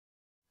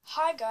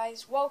Hi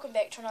guys, welcome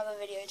back to another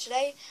video.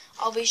 Today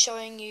I'll be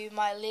showing you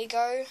my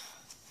Lego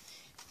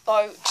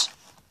boat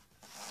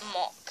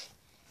mock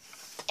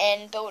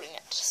and building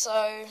it.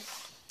 So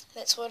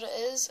that's what it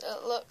is.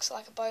 It looks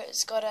like a boat.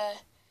 It's got a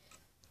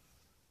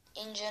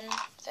engine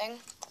thing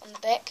on the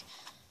back.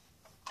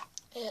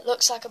 It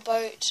looks like a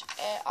boat.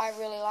 I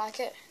really like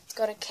it. It's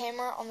got a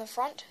camera on the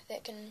front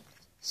that can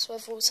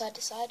swivel side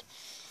to side,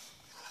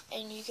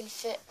 and you can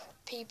fit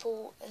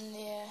people in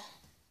there.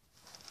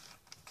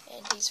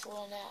 And he's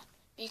fallen out.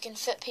 You can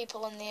fit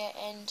people in there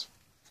and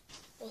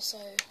also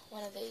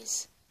one of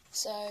these.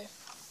 So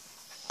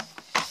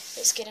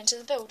let's get into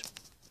the build.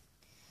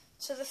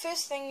 So the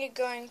first thing you're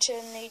going to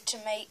need to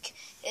make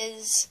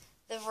is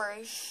the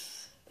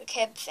roof, the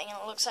cab thing, and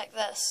it looks like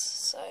this.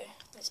 So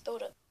let's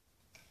build it.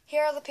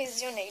 Here are the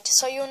pieces you'll need.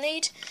 So you'll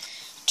need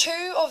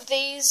 2 of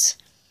these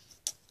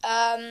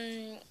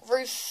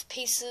roof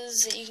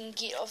pieces that you can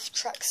get off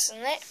trucks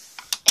and that,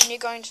 and you're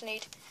going to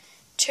need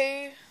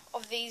 2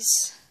 of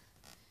these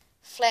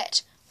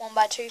flat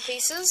 1x2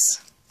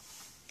 pieces,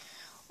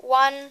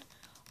 1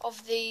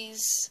 of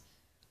these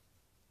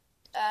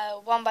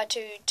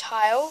 1x2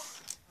 tile,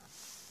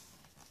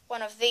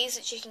 1 of these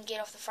that you can get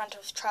off the front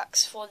of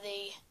trucks for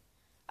the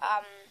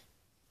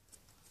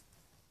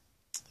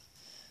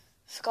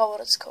forgot what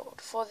it's called,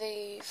 for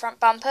the front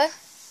bumper,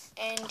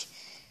 and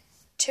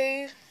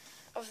 2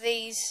 of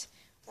these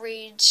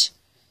red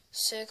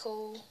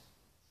circle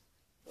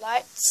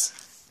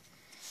lights,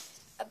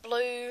 a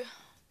blue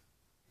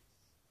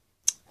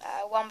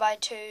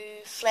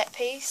 1x2 flat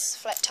piece,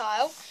 flat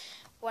tile,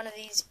 1 of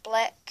these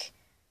black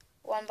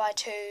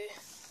 1x2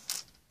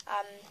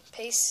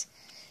 piece,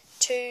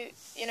 2,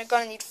 you're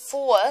going to need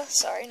 4,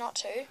 sorry, not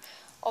 2,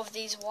 of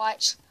these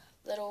white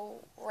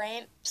little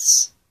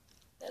ramps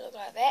that look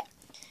like that,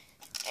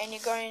 and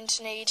you're going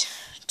to need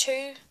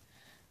 2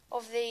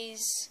 of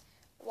these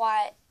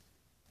white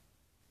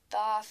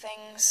bar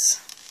things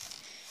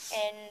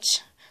and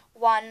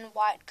 1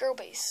 white grill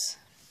piece.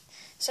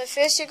 So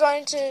first you're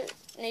going to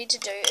need to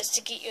do is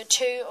to get your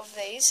 2 of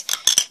these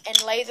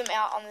and lay them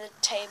out on the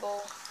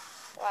table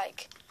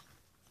like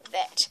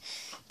that.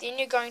 Then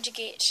you're going to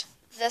get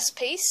this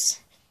piece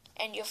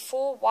and your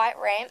 4 white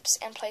ramps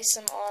and place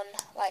them on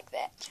like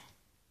that.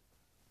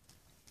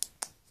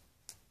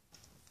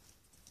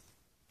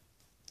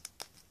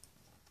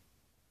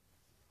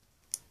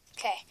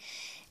 Okay,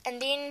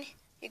 and then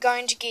you're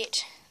going to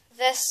get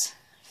this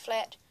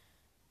flat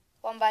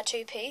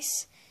 1x2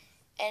 piece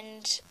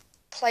and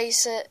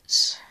place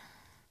it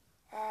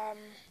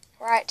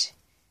right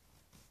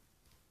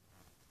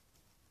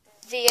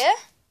there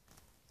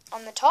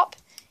on the top,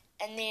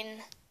 and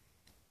then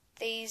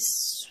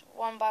these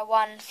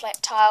 1x1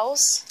 flat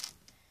tiles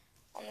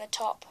on the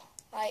top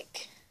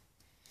like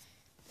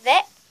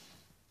that,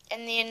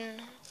 and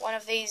then 1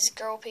 of these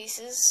grill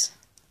pieces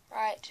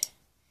right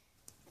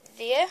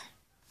there,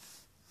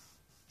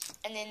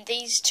 and then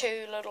these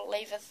 2 little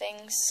lever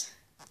things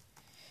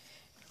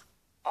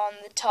on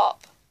the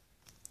top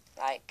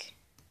like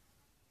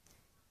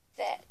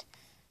that.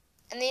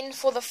 And then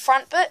for the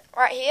front bit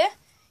right here,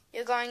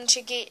 you're going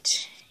to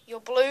get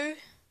your blue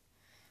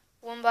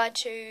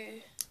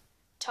 1x2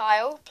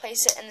 tile,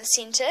 place it in the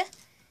center,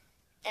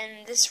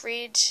 and this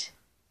red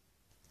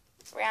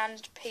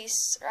round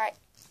piece right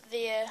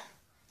there,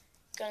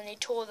 you're going to need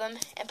 2 of them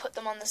and put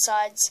them on the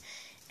sides,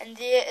 and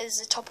there is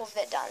the top of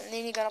that done. And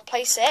then you're going to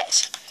place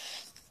that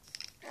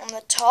on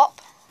the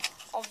top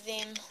of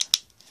them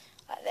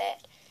like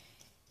that,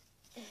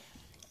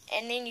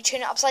 and then you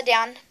turn it upside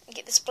down and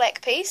get this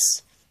black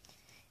piece,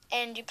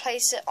 and you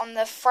place it on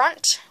the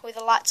front where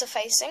the lights are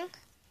facing,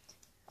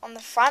 on the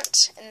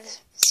front in the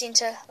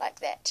center like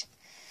that.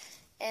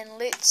 And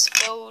let's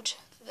build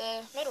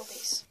the middle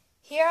piece.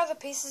 Here are the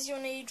pieces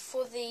you'll need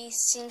for the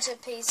center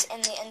piece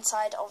and the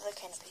inside of the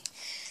canopy.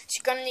 So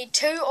you're going to need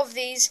 2 of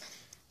these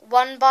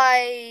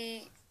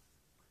 1x8,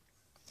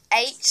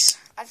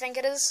 I think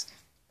it is,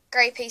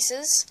 grey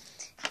pieces,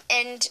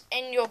 and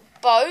in your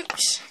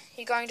boat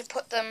you're going to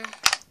put them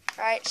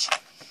right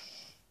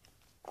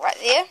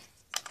there,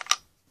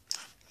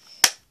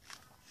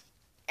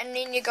 and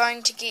then you're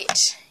going to get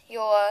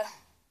your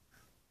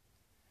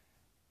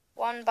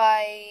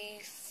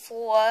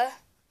 1x4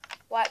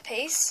 white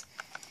piece,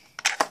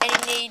 and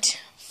you need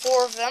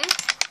 4 of them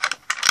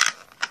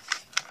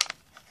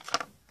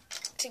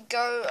to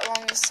go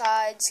along the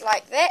sides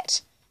like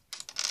that,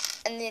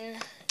 and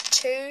then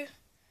 2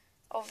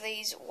 of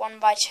these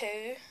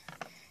 1x2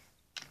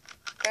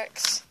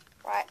 bricks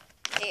right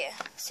there.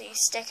 So you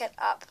stack it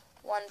up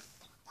 1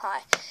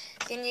 high.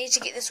 Then you need to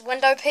get this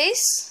window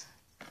piece,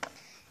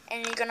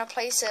 and you're going to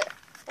place it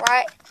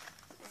right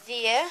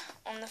there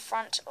on the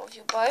front of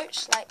your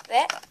boat like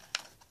that.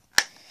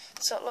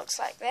 So it looks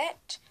like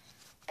that.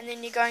 And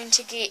then you're going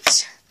to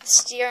get the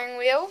steering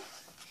wheel,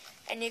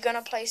 and you're going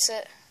to place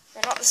it,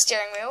 no, not the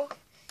steering wheel,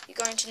 you're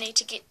going to need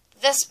to get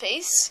this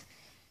piece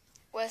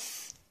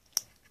with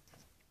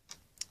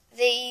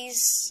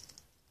these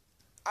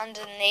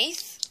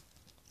underneath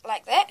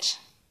like that.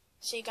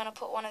 So you're going to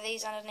put one of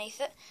these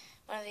underneath it,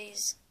 one of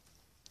these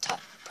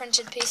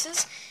printed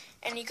pieces,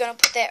 and you're going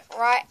to put that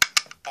right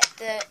at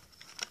the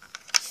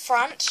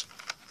front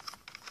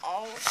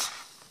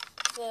of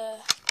the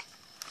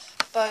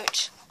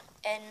boat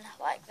in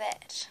like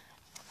that.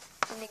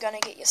 And you're going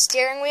to get your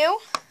steering wheel,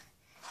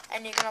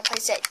 and you're going to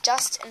place that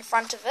just in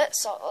front of it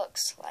so it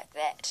looks like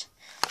that.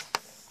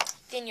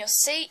 Then your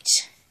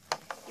seat,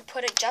 you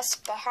put it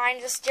just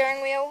behind the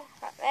steering wheel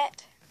like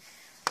that.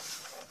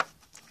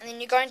 And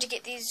then you're going to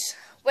get these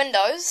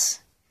windows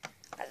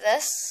like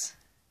this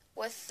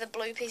with the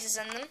blue pieces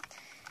in them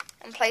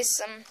and place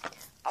them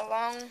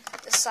along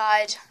the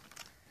side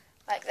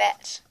like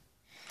that.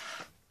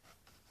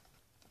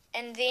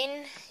 And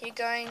then you're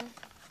going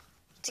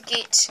to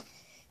get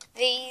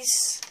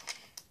these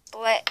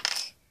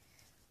black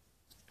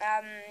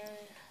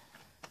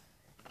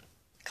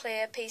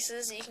clear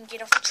pieces that you can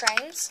get off the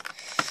trains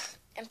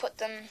and put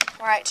them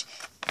right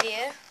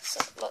there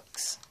so it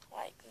looks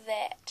like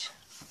that.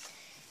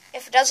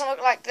 If it doesn't look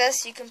like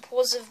this, you can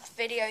pause the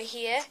video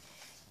here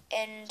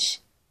and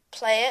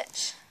play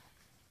it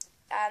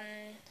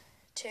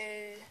to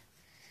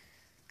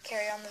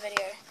carry on the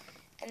video.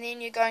 And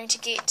then you're going to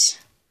get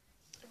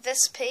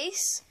this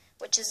piece,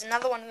 which is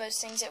another one of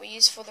those things that we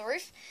use for the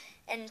roof,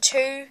 and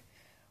two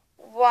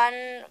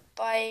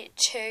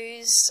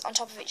 1x2s on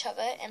top of each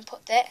other, and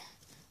put that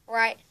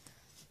right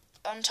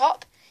on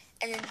top.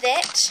 And then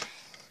that,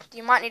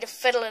 you might need to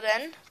fiddle it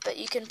in, but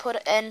you can put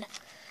it in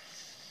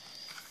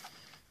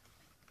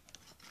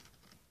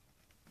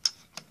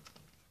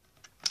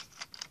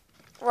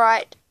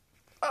right.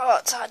 Oh,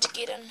 it's hard to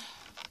get in.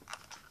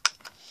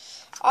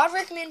 I'd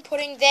recommend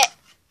putting that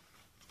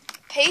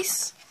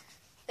piece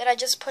that I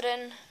just put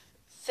in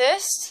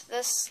first,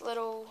 this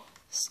little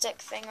stick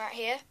thing right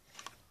here,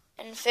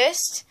 in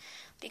first,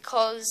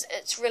 because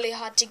it's really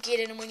hard to get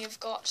in when you've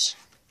got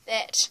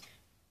that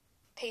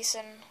piece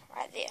in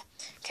right there.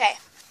 Okay,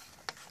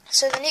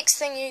 so the next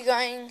thing you're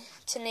going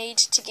to need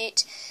to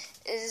get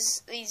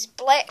is these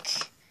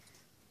black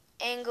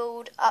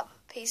angled up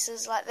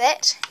pieces like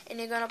that, and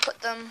you're going to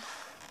put them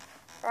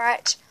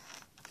right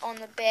on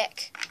the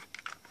back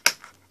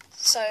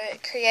so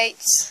it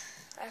creates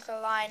like a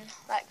line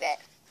like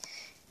that.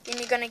 Then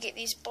you're going to get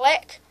these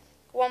black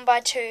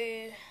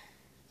 1x2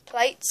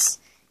 plates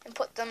and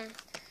put them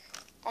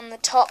on the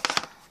top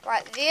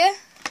right there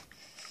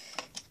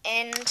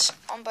and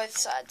on both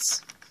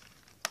sides,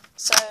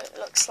 so it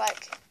looks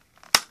like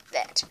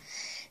that.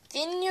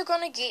 Then you're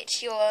going to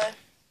get your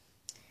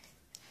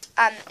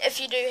if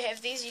you do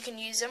have these, you can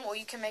use them or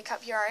you can make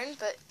up your own,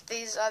 but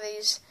these are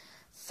these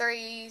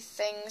 3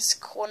 things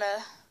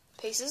corner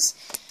pieces,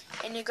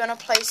 and you're going to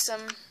place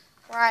them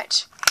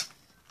right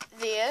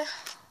there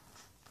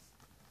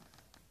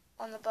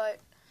on the boat.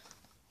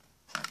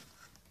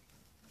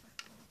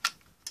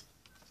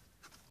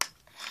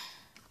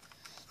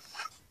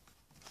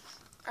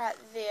 Right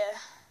there.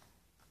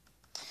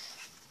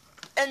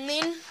 And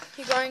then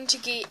you're going to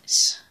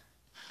get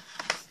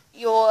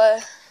your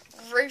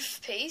roof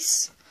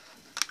piece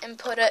and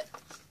put it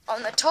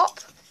on the top.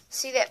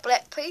 See that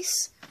black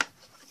piece?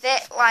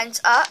 That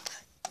lines up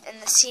in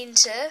the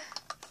center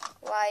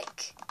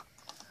like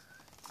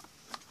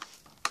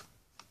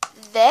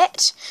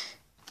that,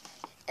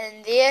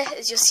 and there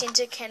is your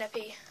center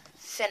canopy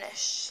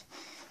finished.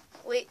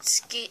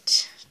 Let's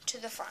get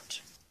to the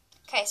front.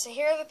 Okay, so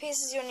here are the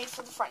pieces you'll need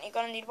for the front. You're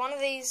going to need one of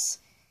these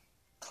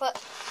clip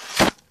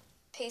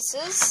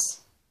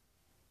pieces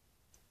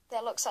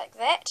that looks like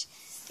that.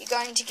 You're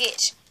going to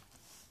get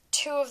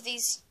two of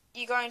these.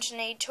 You're going to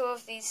need 2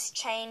 of these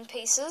chain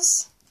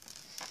pieces,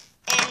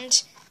 and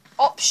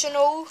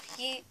optional,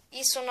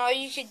 yes or no,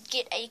 you could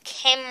get a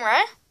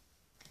camera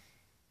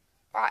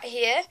right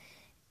here,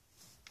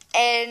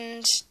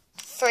 and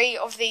 3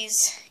 of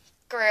these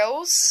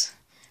grills,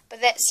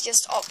 but that's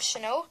just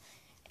optional.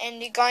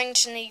 And you're going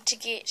to need to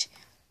get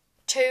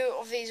 2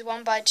 of these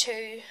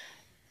 1x2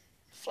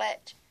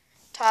 flat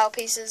tile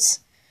pieces,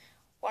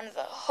 one of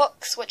the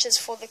hooks, which is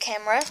for the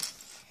camera,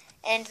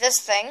 and this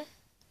thing,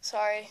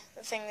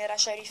 the thing that I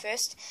showed you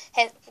first,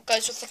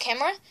 goes with the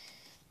camera,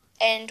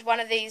 and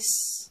one of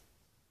these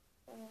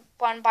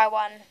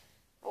 1x1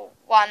 or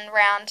 1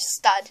 round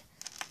stud.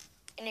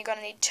 And you're going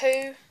to need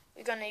 2.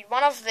 You're going to need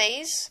 1 of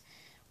these,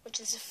 which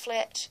is a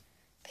flat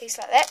piece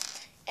like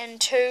that, and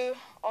 2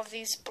 of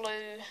these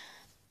blue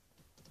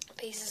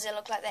pieces that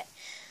look like that.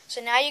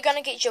 So now you're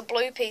going to get your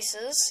blue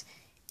pieces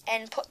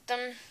and put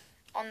them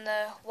on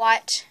the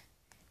white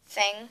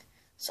thing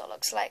so it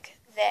looks like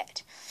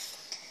that.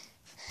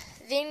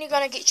 Then you're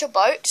going to get your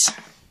boat,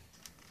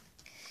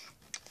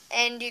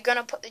 and you're going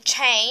to put the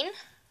chain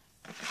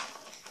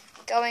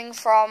going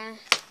from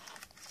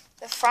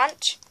the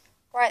front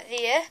right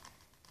there,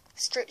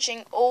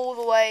 stretching all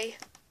the way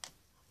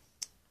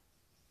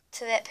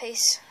to that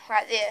piece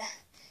right there.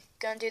 You're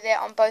going to do that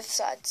on both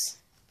sides.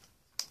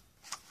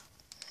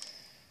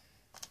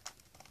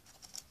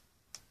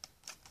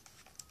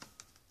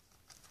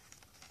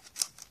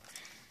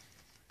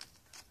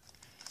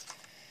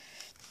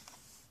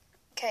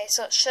 Okay,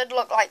 so it should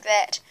look like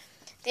that.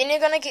 Then you're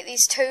going to get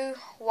these 2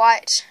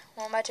 white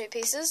 1x2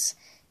 pieces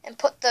and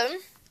put them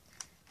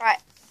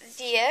right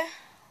there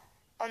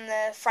on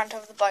the front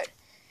of the boat.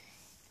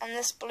 And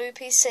this blue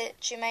piece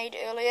that you made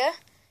earlier,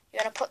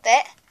 you're going to put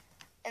that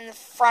in the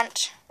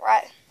front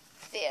right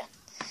there.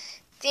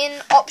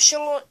 Then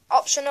optional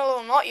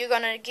or not, you're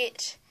going to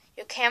get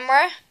your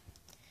camera.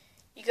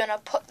 You're going to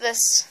put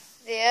this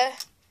there.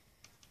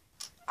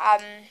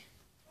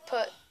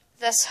 Put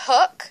this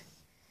hook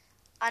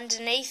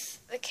underneath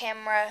the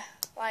camera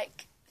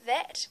like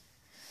that.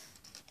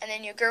 And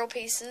then your grill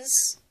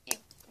pieces, your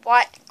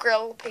white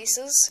grill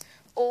pieces,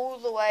 all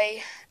the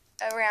way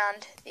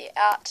around the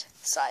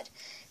outside.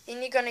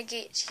 Then you're going to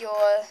get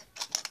your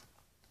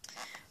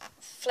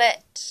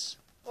flat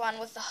one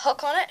with the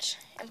hook on it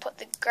and put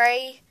the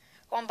grey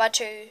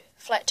 1x2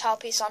 flat tile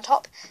piece on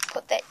top.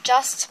 Put that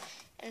just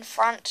in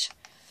front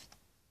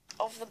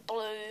of the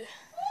blue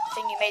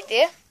thing you made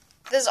there.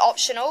 This is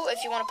optional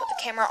if you want to put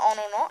the camera on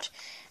or not.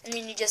 And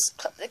then you just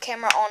clip the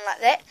camera on like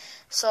that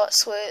so it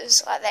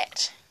swerves like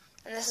that.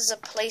 And this is a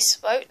police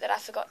boat that I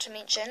forgot to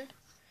mention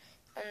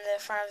in the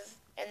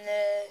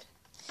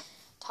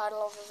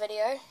title of the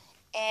video.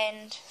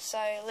 And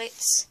so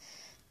let's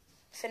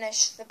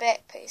finish the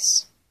back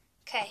piece.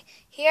 Okay,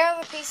 here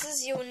are the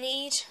pieces you'll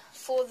need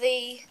for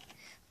the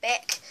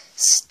back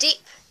step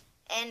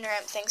and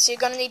ramp thing. So you're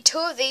going to need two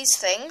of these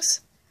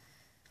things,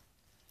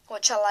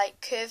 which are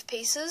like curved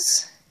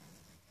pieces,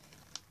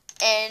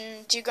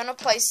 and you're going to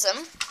place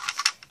them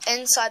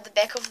inside the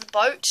back of the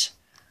boat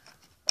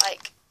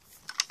like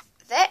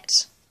that,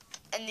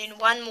 and then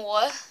one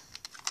more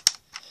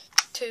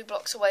 2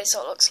 blocks away so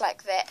it looks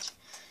like that.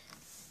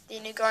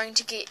 Then you're going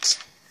to get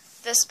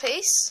this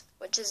piece,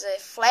 which is a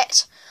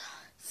flat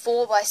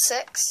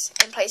 4x6,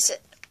 and place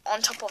it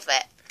on top of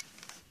that.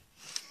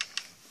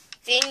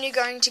 Then you're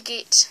going to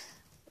get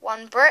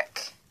one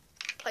brick,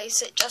 place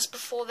it just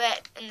before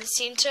that in the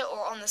centre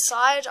or on the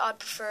side. I'd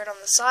prefer it on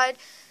the side.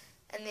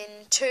 And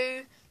then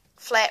 2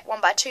 flat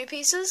 1x2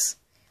 pieces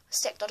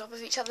stacked on top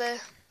of each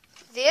other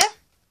there.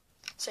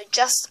 So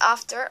just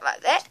after it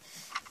like that.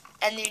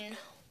 And then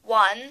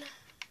one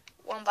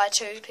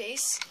 1x2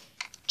 piece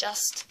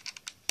just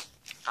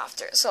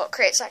after it. So it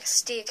creates like a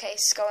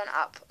staircase going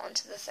up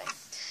onto the thing.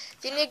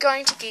 Then you're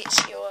going to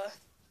get your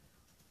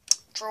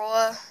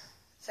drawer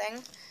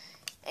thing,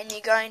 and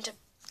you're going to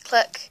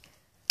click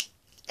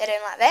it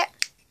in like that,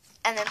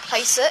 and then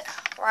place it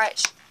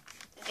right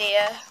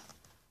there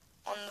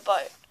on the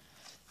boat.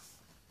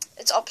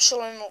 It's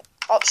optional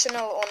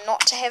or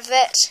not to have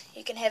that.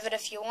 You can have it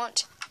if you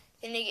want.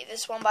 Then you get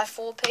this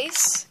 1x4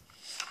 piece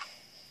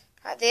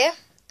right there,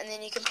 and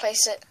then you can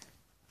place it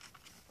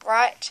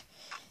right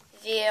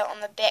there on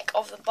the back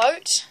of the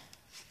boat,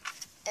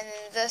 and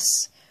then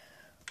this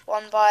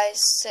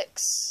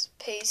 1x6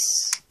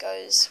 piece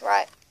goes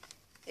right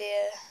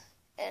there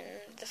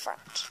in the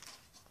front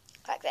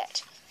like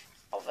that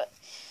of it.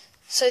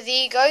 So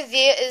there you go,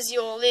 there is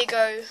your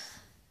Lego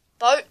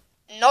boat.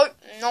 Nope,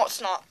 no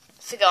it's not.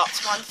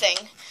 Forgot one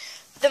thing.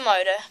 The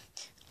motor.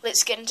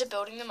 Let's get into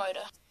building the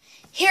motor.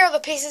 Here are the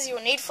pieces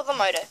you'll need for the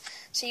motor.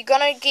 So you're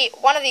going to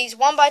get one of these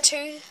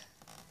 1x2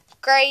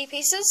 grey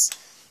pieces,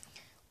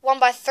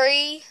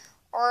 1x3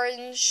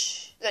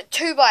 orange,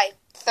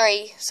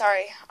 2x3,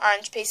 sorry,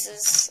 orange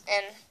pieces,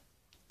 and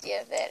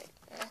yeah, that,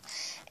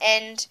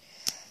 and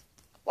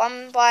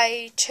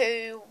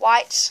 1x2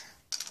 white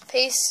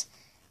piece,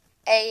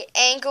 a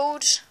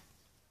angled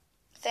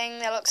thing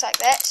that looks like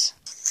that,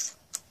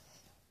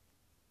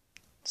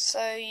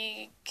 so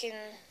you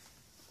can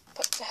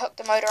hook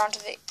the motor onto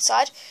the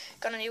side.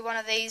 Gonna need one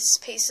of these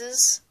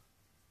pieces,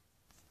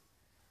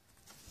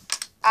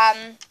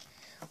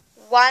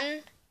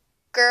 one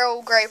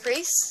girl grey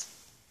piece.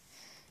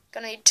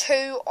 Gonna need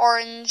 2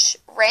 orange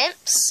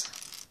ramps,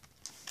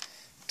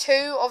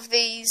 2 of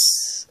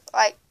these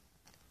like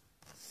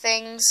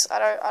things, I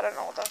don't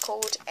know what they're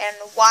called, and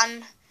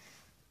 1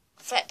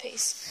 flat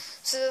piece.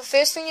 So the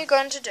first thing you're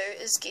going to do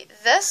is get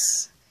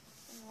this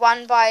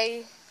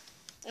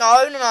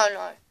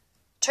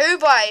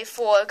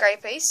 2x4 grey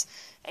piece,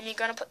 and you're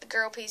going to put the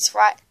girl piece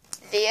right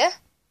there.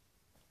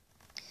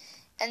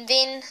 And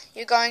then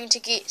you're going to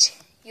get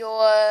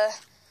your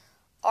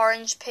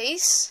orange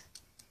piece,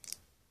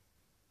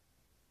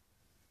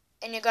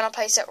 and you're going to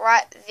place it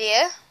right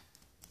there.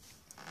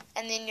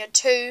 And then your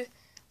 2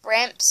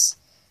 ramps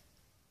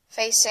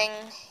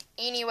facing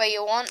any way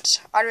you want.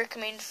 I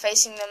recommend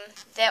facing them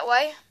that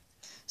way,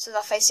 so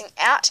they're facing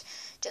out,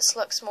 just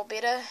looks more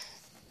better.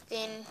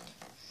 Then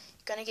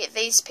you're going to get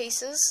these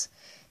pieces,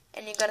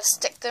 and you're going to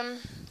stick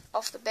them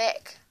off the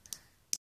back